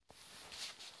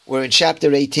We're in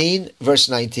chapter 18, verse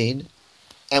 19,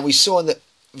 and we saw in the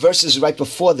verses right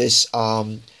before this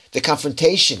the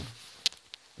confrontation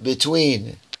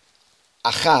between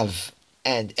Achav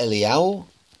and Eliyahu.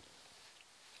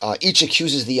 Each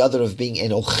accuses the other of being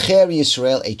an Ocher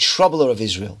Yisrael, a troubler of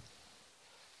Israel.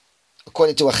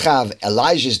 According to Achav,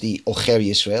 Elijah is the Ocher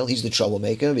Yisrael. He's the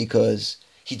troublemaker because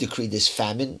he decreed this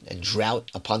famine and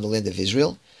drought upon the land of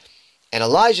Israel. And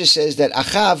Elijah says that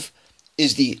Achav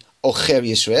is the Ocher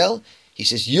Yisrael. He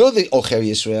says, you're the Ocher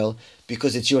Yisrael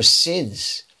because it's your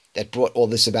sins that brought all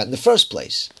this about in the first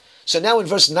place. So now in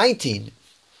verse 19,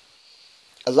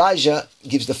 Elijah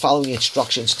gives the following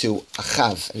instructions to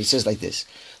Achav. And he says like this,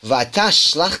 V'ata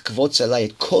shlach kvod tzalai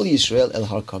et kol Yisrael el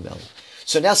har Carmel.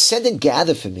 So now send and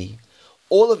gather for me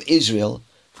all of Israel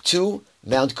to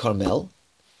Mount Carmel.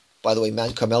 By the way,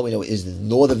 Mount Carmel, we know, is the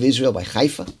north of Israel by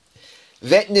Haifa.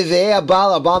 Vet nevei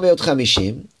Baal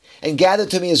 450, and gather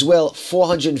to me as well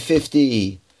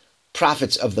 450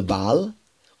 prophets of the Baal,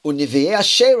 univei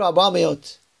Asherah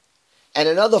 400, and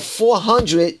another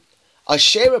 400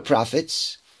 Asherah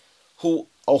prophets who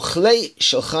ochlei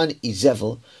shulchan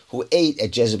Izevel, who ate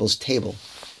at Jezebel's table.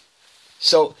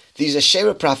 So these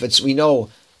Asherah prophets, we know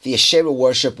the Asherah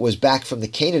worship was back from the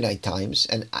Canaanite times,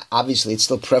 and obviously it's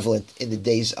still prevalent in the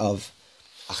days of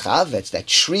Achav. That's that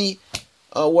tree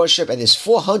worship, and there's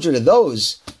 400 of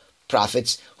those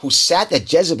prophets who sat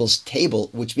at Jezebel's table,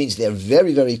 which means they're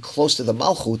very, very close to the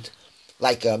Malchut,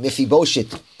 like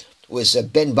Mephibosheth was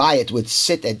Ben Bayat would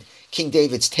sit at King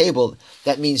David's table.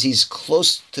 That means he's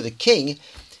close to the king,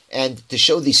 and to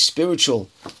show the spiritual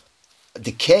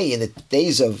decay in the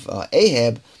days of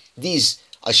Ahab, these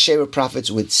Asherah prophets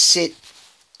would sit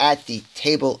at the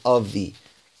table of the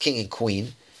king and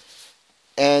queen.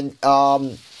 And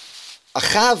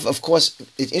Achav, of course,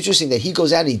 it's interesting that he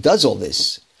goes out and he does all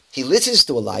this. He listens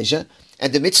to Elijah,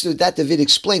 and amidst that, David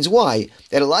explains why.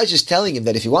 That Elijah's telling him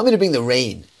that if you want me to bring the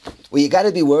rain, well, you got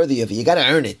to be worthy of it. You got to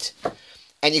earn it.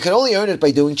 And you can only earn it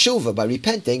by doing tshuva, by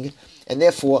repenting. And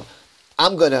therefore,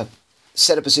 I'm going to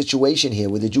set up a situation here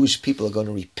where the Jewish people are going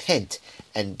to repent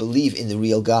and believe in the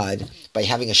real God by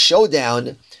having a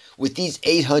showdown with these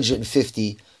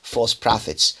 850 false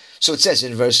prophets. So it says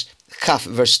in verse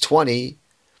 20,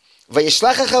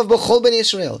 Vayishlach Achav b'chol bnei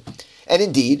Yisrael. And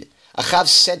indeed, Achav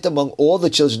sent among all the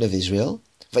children of Israel,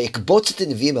 Vayikbotzet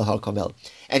neviim el har Carmel,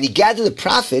 and he gathered the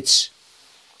prophets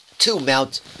to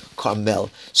Mount Carmel.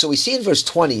 So we see in verse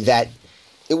 20 that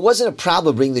it wasn't a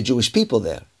problem bringing the Jewish people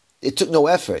there. It took no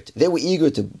effort. They were eager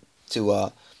to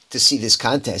see this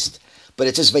contest. But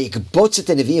it says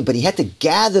Vayikbotzet neviim, but he had to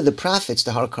gather the prophets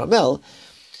to Har Carmel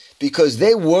because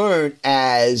they weren't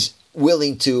as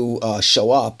willing to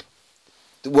show up,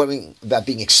 worrying about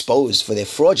being exposed for their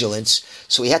fraudulence.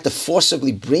 So he had to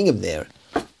forcibly bring him there.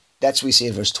 That's what we see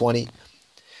in verse 20.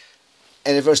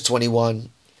 And in verse 21,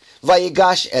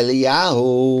 Vayigash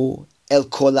Eliyahu el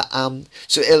kol ha'am.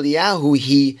 So Eliyahu,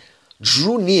 he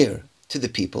drew near to the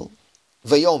people,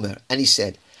 Vayomer, and he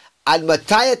said, Ad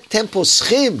matay atem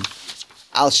poschim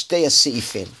al shtei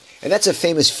seifim. And that's a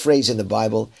famous phrase in the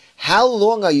Bible. How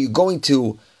long are you going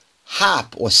to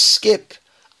hop or skip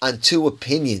on two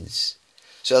opinions?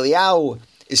 So Eliyahu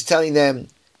is telling them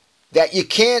that you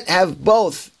can't have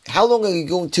both. How long are you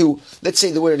going to, let's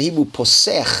say the word in Hebrew,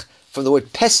 posech, from the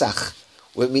word Pesach,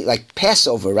 would mean like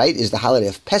Passover, right, is the holiday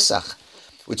of Pesach,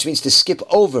 which means to skip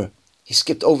over. He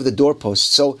skipped over the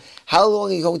doorpost. So how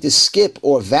long are you going to skip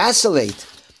or vacillate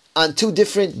on two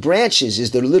different branches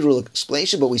is the literal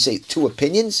explanation, but we say two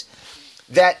opinions,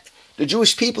 that the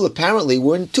Jewish people apparently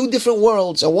were in two different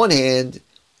worlds. On one hand,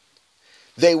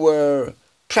 they were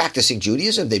practicing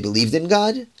Judaism, they believed in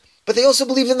God, but they also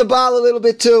believed in the Baal a little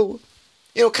bit too.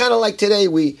 You know, kind of like today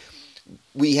we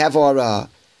have our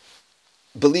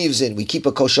believes in, we keep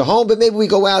a kosher home, but maybe we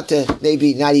go out to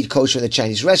maybe not eat kosher in the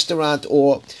Chinese restaurant,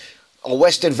 or our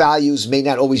Western values may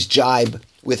not always jibe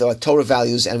with our Torah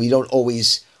values, and we don't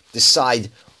always decide,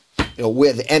 you know,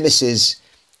 where the emes is,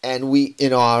 and we,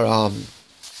 in our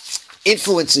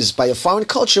influences by a foreign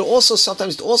culture, also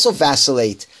sometimes also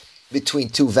vacillate between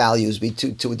two values,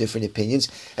 between two different opinions,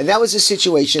 and that was the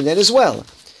situation then as well.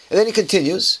 And then he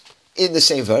continues in the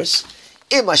same verse,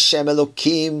 Im Hashem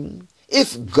Elokim,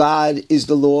 if God is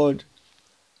the Lord,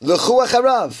 L'chu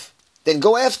acharav, then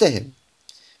go after him.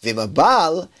 V'im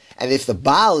Baal, and if the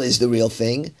Baal is the real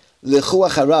thing, L'chu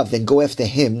acharav, then go after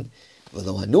him. And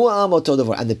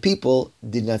the people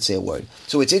did not say a word.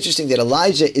 So it's interesting that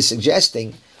Elijah is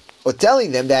suggesting or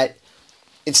telling them that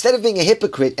instead of being a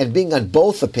hypocrite and being on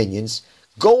both opinions,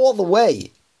 go all the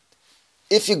way.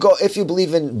 If you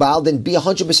believe in Baal, then be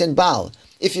 100% Baal.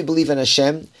 If you believe in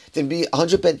Hashem, then be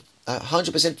 100%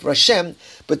 100% for Hashem,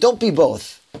 but don't be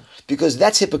both, because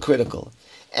that's hypocritical.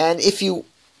 And if you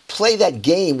play that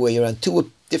game where you're on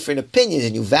two different opinions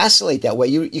and you vacillate that way,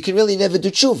 you can really never do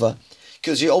tshuva,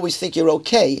 because you always think you're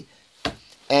okay.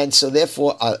 And so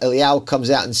therefore, Eliyahu comes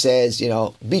out and says,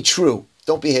 be true.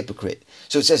 Don't be a hypocrite.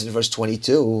 So it says in verse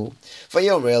 22,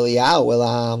 Vayomer Eliyahu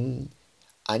elam,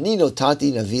 ani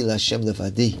notati navi l'Hashem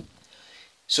levadi.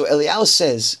 So Eliyahu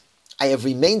says, I have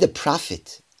remained a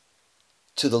prophet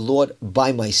to the Lord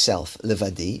by myself,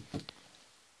 levadi,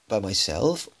 by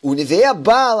myself. Univei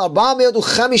Baal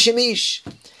 450 ish.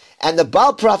 And the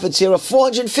Baal prophets here are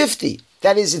 450.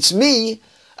 That is, it's me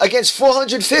against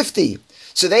 450.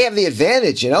 So they have the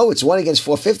advantage, it's 1 against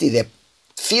 450. Their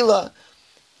tefillah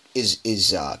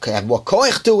can have more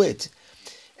koich to it.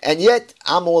 And yet,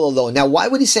 I'm all alone. Now, why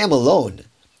would he say I'm alone?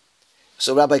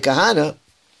 So Rabbi Kahana,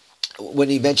 when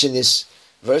he mentioned this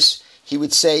verse, he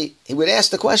would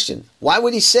ask the question, why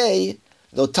would he say,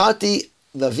 Notati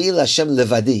navi l'Hashem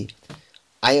levadi?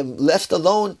 I am left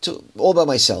alone all by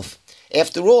myself.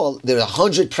 After all, there are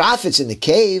 100 prophets in the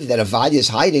cave that Avadia is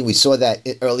hiding. We saw that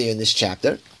earlier in this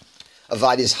chapter.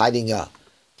 Avadia is hiding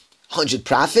 100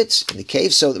 prophets in the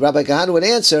cave. So Rabbi Kahana would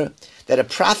answer that a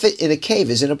prophet in a cave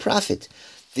isn't a prophet.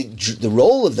 The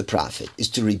role of the prophet is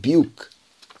to rebuke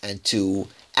and to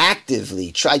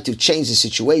actively try to change the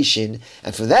situation.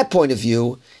 And from that point of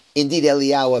view, indeed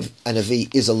Eliyahu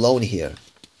Hanavi is alone here.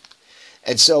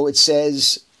 And so it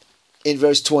says in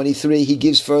verse 23, he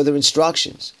gives further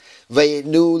instructions.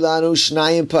 Vayitnu lanu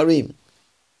shnayim parim.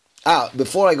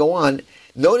 Before I go on,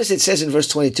 notice it says in verse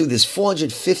 22, there's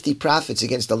 450 prophets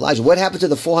against Elijah. What happened to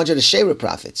the 400 Asherah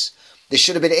prophets? There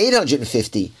should have been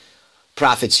 850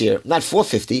 prophets here, not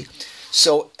 450.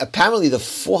 So apparently the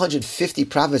 450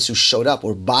 prophets who showed up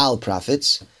were Baal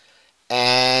prophets,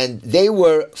 and they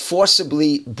were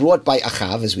forcibly brought by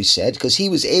Achav, as we said, because he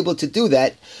was able to do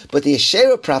that. But the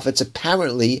Asherah prophets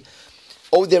apparently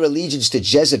owed their allegiance to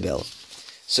Jezebel.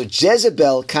 So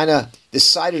Jezebel kind of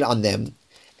decided on them,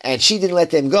 and she didn't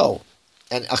let them go.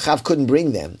 And Achav couldn't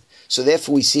bring them. So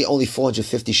therefore we see only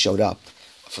 450 showed up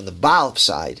from the Baal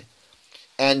side.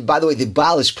 And by the way, the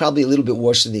Baal is probably a little bit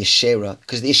worse than the Asherah,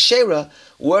 because the Asherah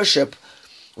worship,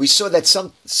 we saw that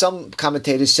some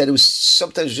commentators said it was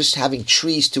sometimes just having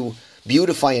trees to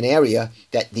beautify an area,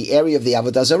 that the area of the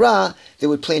Avodah Zarah, they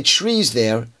would plant trees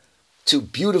there to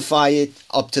beautify it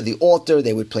up to the altar.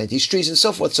 They would plant these trees and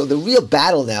so forth. So the real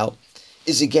battle now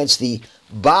is against the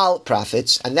Baal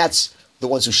prophets, and that's the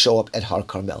ones who show up at Har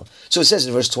Carmel. So it says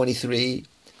in verse 23,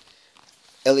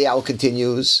 Eliyahu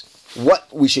continues, what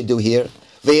we should do here,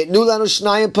 Ve'etnu lanu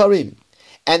shnayim parim,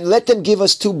 and let them give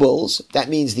us 2 bulls. That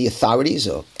means the authorities,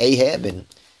 or Ahab and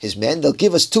his men, they'll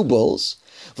give us 2 bulls.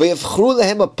 Ve'yavchru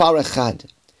lehem a par echad,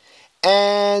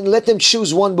 and let them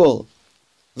choose 1 bull.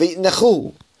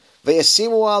 Ve'itnachu, ve'yasimu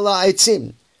ala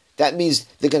etzim. That means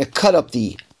they're going to cut up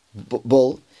the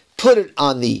bull, put it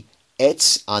on the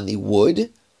etz, on the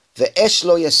wood, ve'esh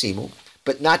lo yasimu,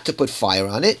 but not to put fire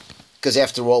on it, because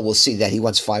after all, we'll see that he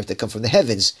wants fire to come from the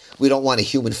heavens. We don't want a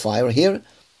human fire here.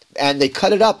 And they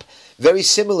cut it up very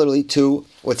similarly to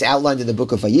what's outlined in the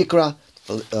book of Vayikra,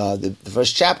 the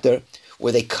first chapter,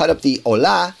 where they cut up the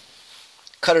olah,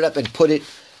 cut it up and put it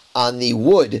on the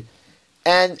wood.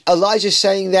 And Elijah's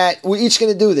saying that we're each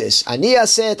going to do this. Ani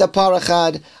aseh et par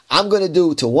echad. I'm going to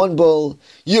do it to 1 bull.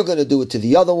 You're going to do it to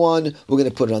the other one. We're going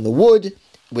to put it on the wood.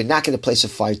 We're not going to place a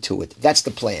fire to it. That's the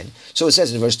plan. So it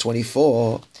says in verse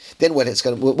 24, then what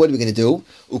are we going to do?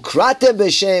 Ukratem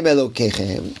b'shem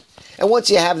Elokechem. And once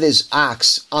you have this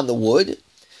ox on the wood,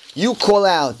 you call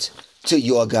out to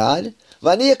your God,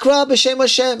 Vani akra b'shem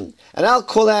Hashem, and I'll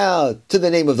call out to the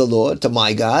name of the Lord, to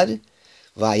my God,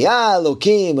 Vaya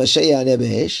Elokim asher yaneh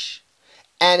b'esh.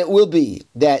 And it will be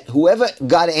that whoever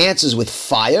God answers with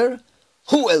fire,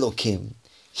 Hu Elokim,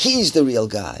 He's the real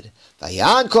God.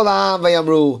 Vayan kolam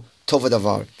vayamru tov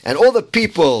davar. And all the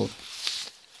people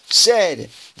said,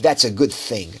 that's a good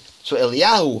thing. So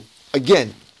Eliyahu,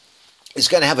 again, is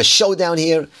going to have a showdown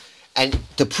here, and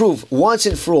to prove once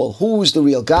and for all who's the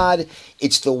real God.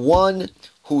 It's the one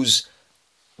whose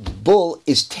bull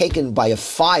is taken by a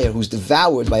fire, who's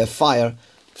devoured by a fire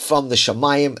from the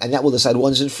Shamayim, and that will decide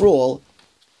once and for all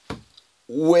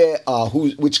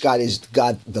which God is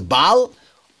God, the Baal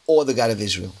or the God of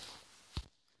Israel.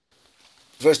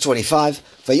 Verse 25,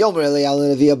 Vayomer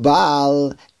Eliyahu Nevi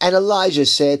Baal, and Elijah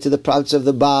said to the prophets of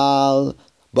the Baal,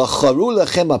 Bacharu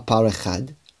lechem apar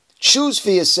echad, choose for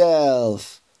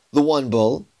yourself the 1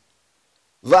 bull,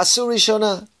 Vasu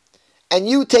rishona, and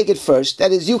you take it first.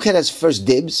 That is, you can have first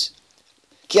dibs.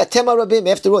 Ki atem rabim,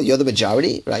 after all, you're the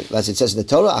majority, right? As it says in the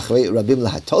Torah, Achrei rabim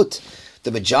lahatot,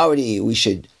 the majority we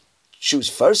should choose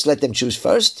first. Let them choose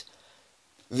first.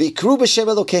 V'ikru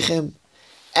b'shem Elokechem.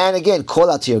 And again,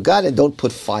 call out to your God and don't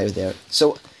put fire there.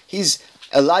 So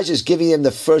Elijah's giving them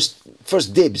the first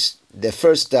dibs, the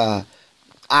first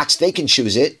ox. They can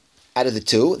choose it out of the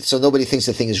two, so nobody thinks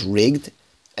the thing is rigged.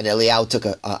 And Eliyahu took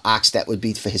an ox that would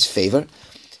be for his favor.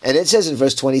 And it says in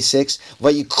verse 26,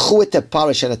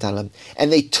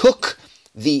 and they took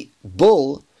the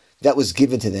bull that was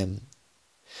given to them.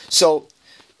 So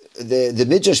the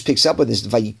Midrash picks up with this.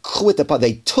 They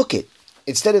took it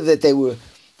instead of that they was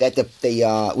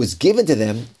given to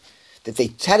them. That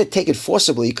they had to take it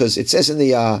forcibly, because it says in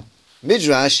the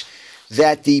Midrash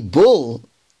that the bull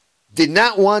did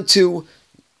not want to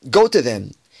go to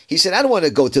them. He said, I don't want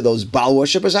to go to those Baal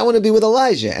worshippers. I want to be with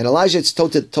Elijah. And Elijah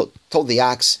told the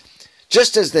ox,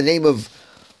 just as the name of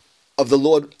the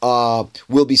Lord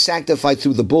will be sanctified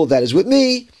through the bull that is with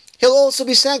me, he'll also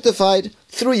be sanctified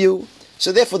through you.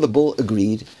 So therefore the bull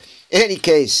agreed. In any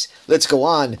case, let's go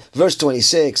on. Verse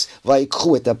 26. So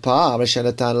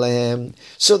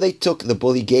they took the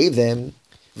bull he gave them,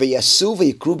 and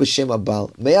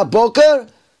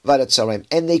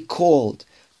they called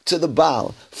to the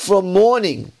Baal from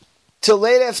morning till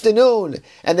late afternoon,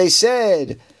 and they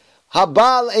said,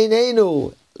 Habal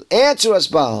einenu, answer us,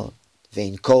 Baal.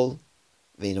 Vein kol,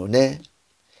 vein oneh,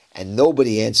 and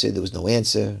nobody answered. There was no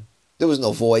answer. There was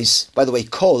no voice. By the way,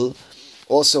 kol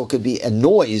also could be a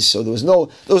noise, so there was no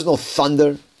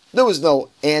thunder. There was no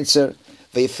answer.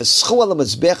 And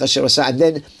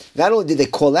then not only did they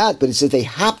call out, but it says they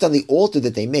hopped on the altar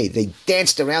that they made. They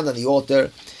danced around on the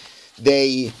altar.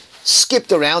 They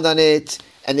skipped around on it,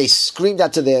 and they screamed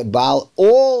out to their Baal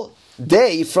all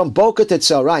day from Boker to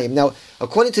Tzarayim. Now,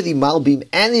 according to the Malbim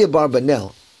and the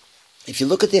Abarbanel, if you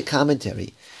look at their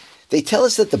commentary, they tell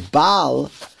us that the Baal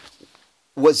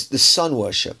was the sun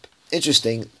worship.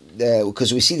 Interesting,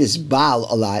 because we see this Baal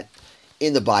a lot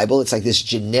in the Bible. It's like this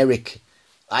generic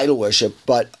idol worship,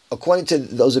 but according to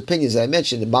those opinions that I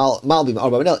mentioned, the Malbim,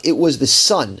 Abarbanel, it was the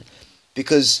sun,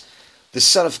 because the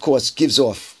sun, of course, gives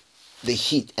off the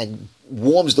heat and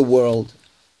warms the world,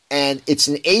 and it's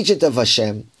an agent of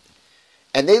Hashem.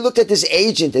 And they looked at this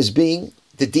agent as being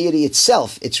the deity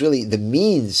itself. It's really the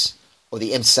means, or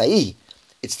the emsai.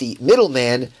 It's the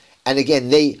middleman, and again,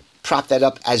 they prop that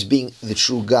up as being the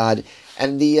true God.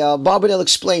 And the Barbanel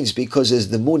explains, because there's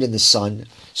the moon and the sun.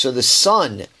 So the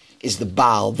sun is the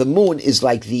Baal, the moon is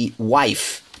like the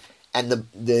wife, and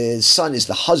the sun is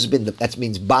the husband. That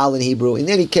means Baal in Hebrew. In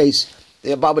any case,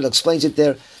 the Barbanel explains it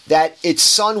there, that it's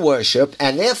sun worship,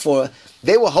 and therefore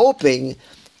they were hoping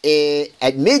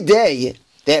at midday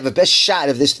they have a best shot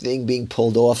of this thing being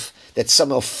pulled off, that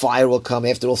somehow fire will come.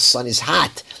 After all, sun is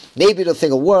hot. Maybe the thing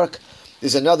will work.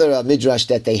 There's another midrash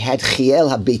that they had Chiel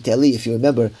HaBeiteli, if you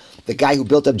remember, the guy who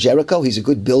built up Jericho. He's a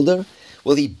good builder.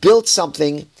 Well, he built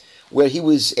something where he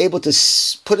was able to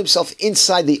put himself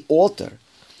inside the altar,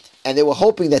 and they were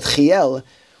hoping that Chiel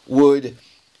would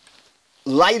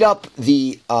light up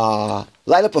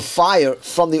a fire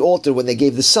from the altar when they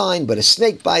gave the sign, but a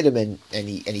snake bit him and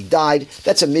he died.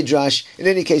 That's a midrash. In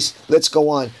any case, let's go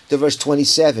on to verse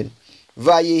 27.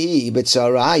 Vayihi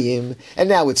b'tzarayim, and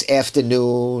now it's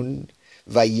afternoon.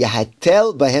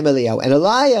 Vayahatel bahem Eliyahu, and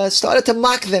Eliah started to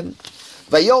mock them.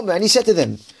 Vayomer, and he said to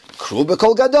them, Kru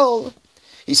b'kol gadol.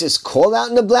 He says, call out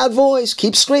in a loud voice,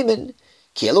 keep screaming.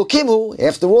 Ki Elokim,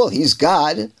 after all, he's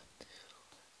God.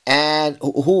 And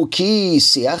who ki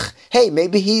siach? Hey,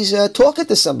 maybe he's talking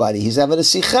to somebody. He's having a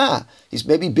sicha. He's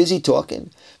maybe busy talking.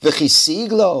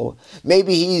 V'chisiglo.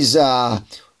 Maybe he's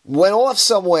went off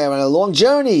somewhere on a long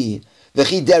journey.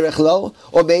 V'chi derechlo.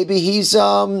 Or maybe he's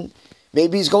going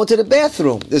to the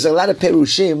bathroom. There's a lot of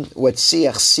perushim what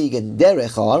siach, sig, and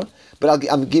derech are, but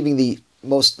I'm giving the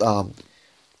most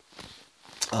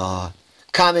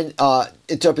common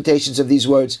interpretations of these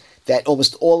words, that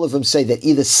almost all of them say that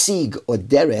either sig or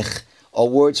derech are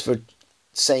words for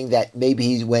saying that maybe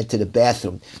he went to the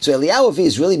bathroom. So Eliyahu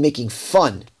is really making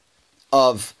fun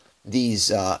of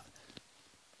these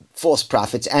false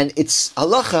prophets, and it's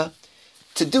halacha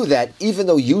to do that, even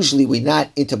though usually we're not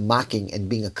into mocking and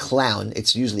being a clown.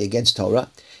 It's usually against Torah.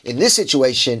 In this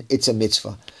situation, it's a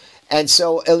mitzvah. And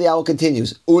so Eliyahu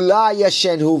continues, Ula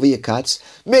yashenhu v'yakatz.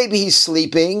 Maybe he's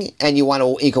sleeping and you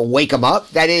can wake him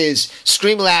up. That is,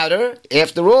 scream louder.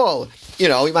 After all, he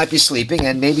might be sleeping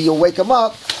and maybe you'll wake him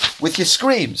up with your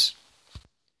screams.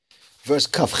 Verse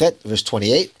Kafchet, verse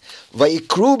 28.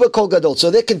 Vayikru b'kol gadol. So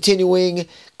they're continuing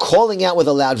calling out with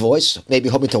a loud voice, maybe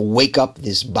hoping to wake up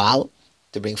this Baal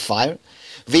to bring fire.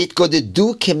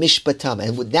 V'yitgodedu kemishpatam.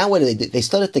 And now what did they do? They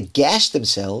started to gash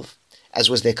themselves, as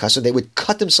was their custom. They would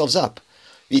cut themselves up.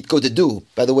 V'yitgodedu.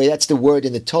 By the way, that's the word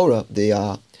in the Torah,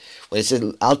 When it says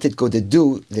al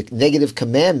titgodedu, the negative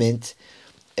commandment,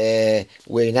 where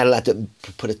you're not allowed to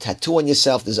put a tattoo on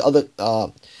yourself. There's other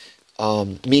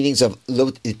meanings of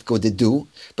lo titgodedu,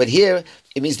 but here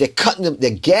it means they're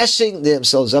gashing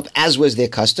themselves up, as was their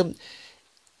custom.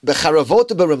 They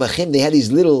had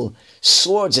these little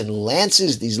swords and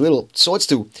lances, these little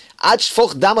swords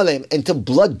until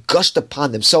blood gushed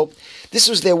upon them. So this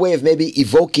was their way of maybe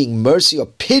evoking mercy or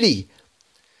pity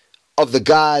of the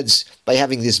gods by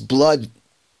having this blood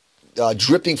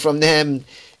dripping from them,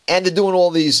 and they're doing all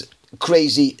these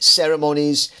crazy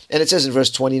ceremonies. And it says in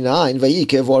verse 29, and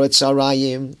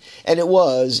it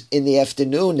was in the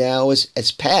afternoon now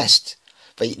as past.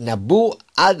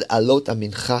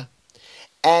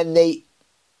 And they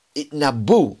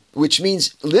nabu, which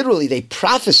means literally they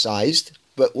prophesized,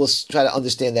 but we'll try to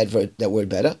understand that word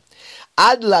better.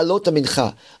 Ad lalot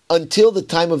mincha, until the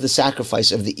time of the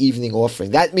sacrifice of the evening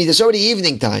offering. That means it's already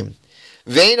evening time.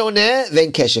 Vein oneh,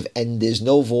 vein keshev, and there's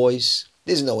no voice,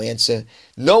 there's no answer,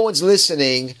 no one's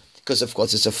listening, because of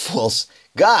course it's a false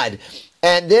god.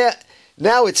 And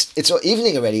now it's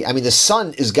evening already. I mean, the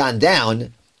sun is gone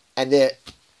down, and they're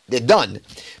done.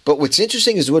 But what's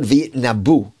interesting is the word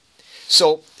nabu.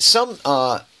 So some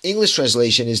English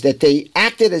translation is that they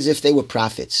acted as if they were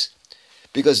prophets,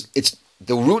 because it's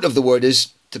the root of the word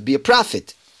is to be a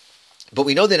prophet. But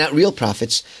we know they're not real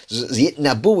prophets.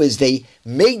 Nabu is they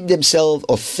made themselves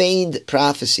or feigned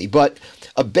prophecy. But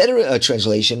a better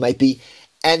translation might be,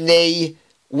 and they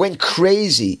went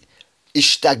crazy.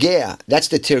 Ishtagea, that's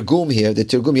the Tirgum here, the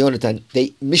Tirgum Yonatan.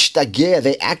 They mishtagea,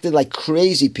 they acted like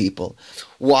crazy people.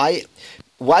 Why?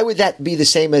 Why would that be the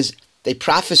same as they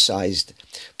prophesized?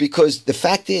 Because the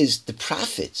fact is, the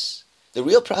prophets, the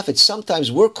real prophets,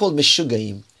 sometimes were called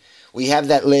Meshugaim. We have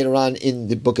that later on in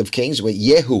the book of Kings, where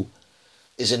Yehu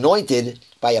is anointed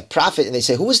by a prophet, and they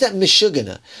say, who is that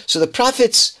Meshugana? So the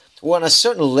prophets were on a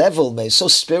certain level, so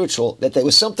spiritual, that they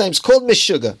were sometimes called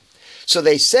Meshuga. So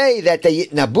they say that they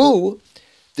nabu,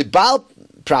 the Baal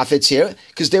prophets here,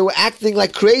 because they were acting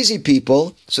like crazy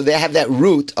people, so they have that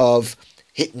root of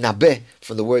hitnabeh,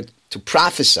 from the word to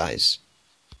prophesize.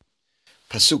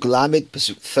 Pasuk Lamed,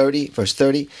 Pasuk 30, verse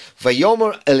 30.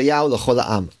 Vayomer Eliyahu l'chol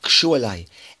ha'am, kshu elai.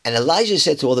 And Elijah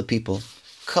said to all the people,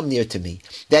 come near to me.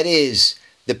 That is,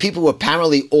 the people were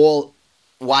apparently all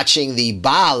watching the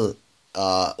Baal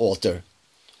altar,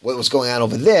 what was going on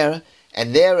over there,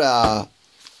 and their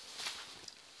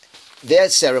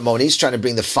ceremonies, trying to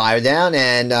bring the fire down,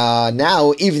 and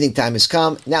now evening time has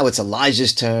come. Now it's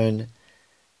Elijah's turn,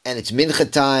 and it's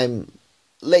mincha time,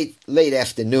 late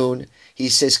afternoon. He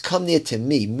says, come near to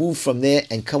me, move from there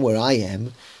and come where I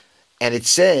am. And it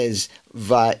says,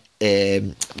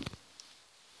 Vayikshu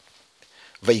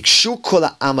kol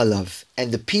ha'am alav,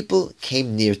 and the people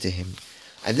came near to him.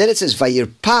 And then it says,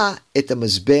 Vayirpa et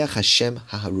hamazbeach Hashem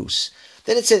haharus.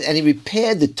 Then it says, and he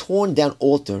repaired the torn down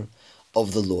altar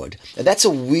of the Lord. Now that's a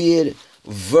weird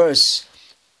verse,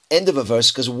 end of a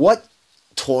verse, because what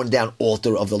torn down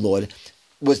altar of the Lord?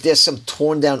 Was there some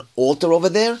torn down altar over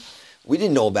there? We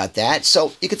didn't know about that.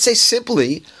 So you could say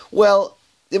simply, well,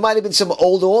 there might have been some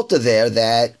old altar there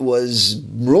that was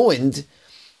ruined,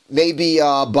 maybe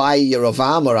by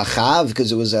Yerovam or Achav,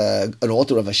 because it was an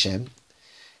altar of Hashem,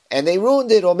 and they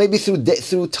ruined it, or maybe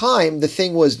through time the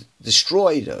thing was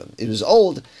destroyed. It was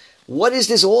old. What is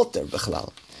this altar,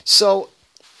 B'chalal? So,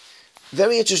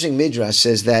 very interesting midrash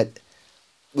says that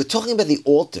we're talking about the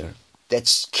altar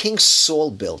that King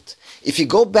Saul built. If you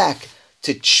go back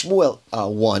to Shmuel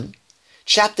 1,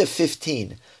 chapter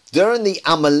 15, during the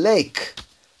Amalek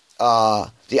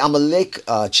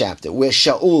chapter, where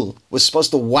Shaul was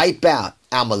supposed to wipe out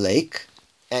Amalek,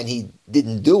 and he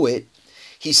didn't do it,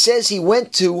 he says he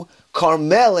went to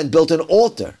Carmel and built an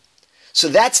altar. So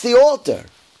that's the altar.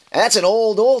 And that's an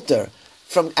old altar.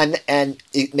 And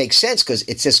it makes sense because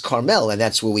it says Carmel, and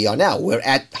that's where we are now. We're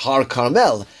at Har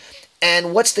Carmel.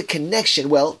 And what's the connection?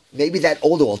 Well, maybe that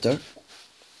old altar,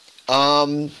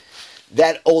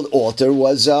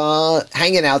 was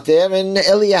hanging out there, and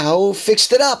Eliyahu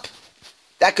fixed it up.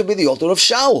 That could be the altar of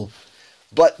Shaul.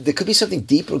 But there could be something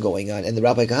deeper going on. And the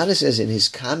Rabbi Kahana says in his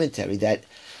commentary that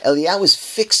Eliyahu is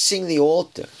fixing the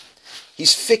altar.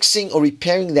 He's fixing or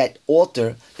repairing that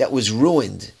altar that was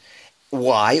ruined.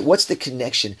 Why? What's the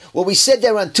connection? Well, we said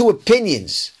there are two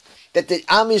opinions. That the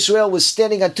Am Yisrael was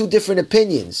standing on two different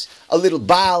opinions. A little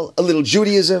Baal, a little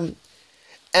Judaism.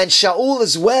 And Shaul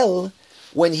as well,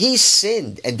 when he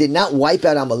sinned and did not wipe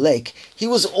out Amalek, he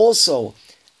was also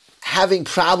having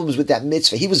problems with that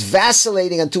mitzvah. He was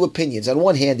vacillating on two opinions. On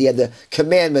one hand, he had the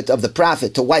commandment of the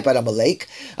prophet to wipe out Amalek.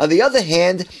 On the other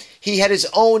hand, he had his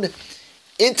own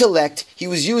intellect. He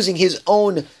was using his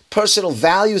own personal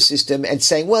value system and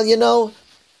saying, well,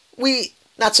 we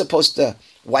not supposed to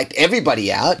wipe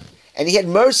everybody out. And he had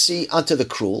mercy unto the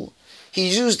cruel. He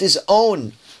used his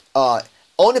own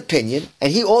opinion,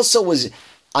 and he also was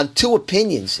on two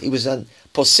opinions. He was on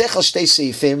posech al shtei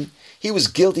seifim. He was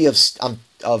guilty of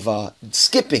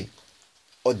skipping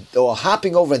or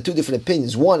hopping over on two different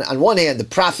opinions. One, on one hand, the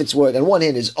prophet's word; on one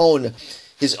hand, his own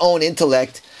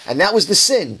intellect. And that was the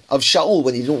sin of Shaul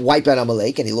when he didn't wipe out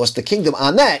Amalek and he lost the kingdom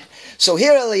on that. So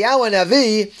here Eliyahu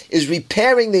Navi is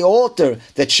repairing the altar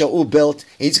that Shaul built.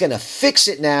 He's going to fix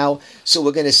it now. So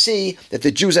we're going to see that the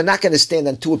Jews are not going to stand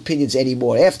on two opinions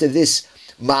anymore. After this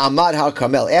Ma'amad Har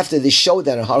Carmel, after this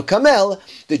showdown at Har Carmel,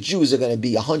 the Jews are going to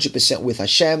be 100% with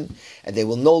Hashem, and they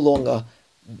will no longer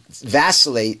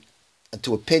vacillate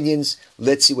to opinions.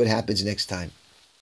 Let's see what happens next time.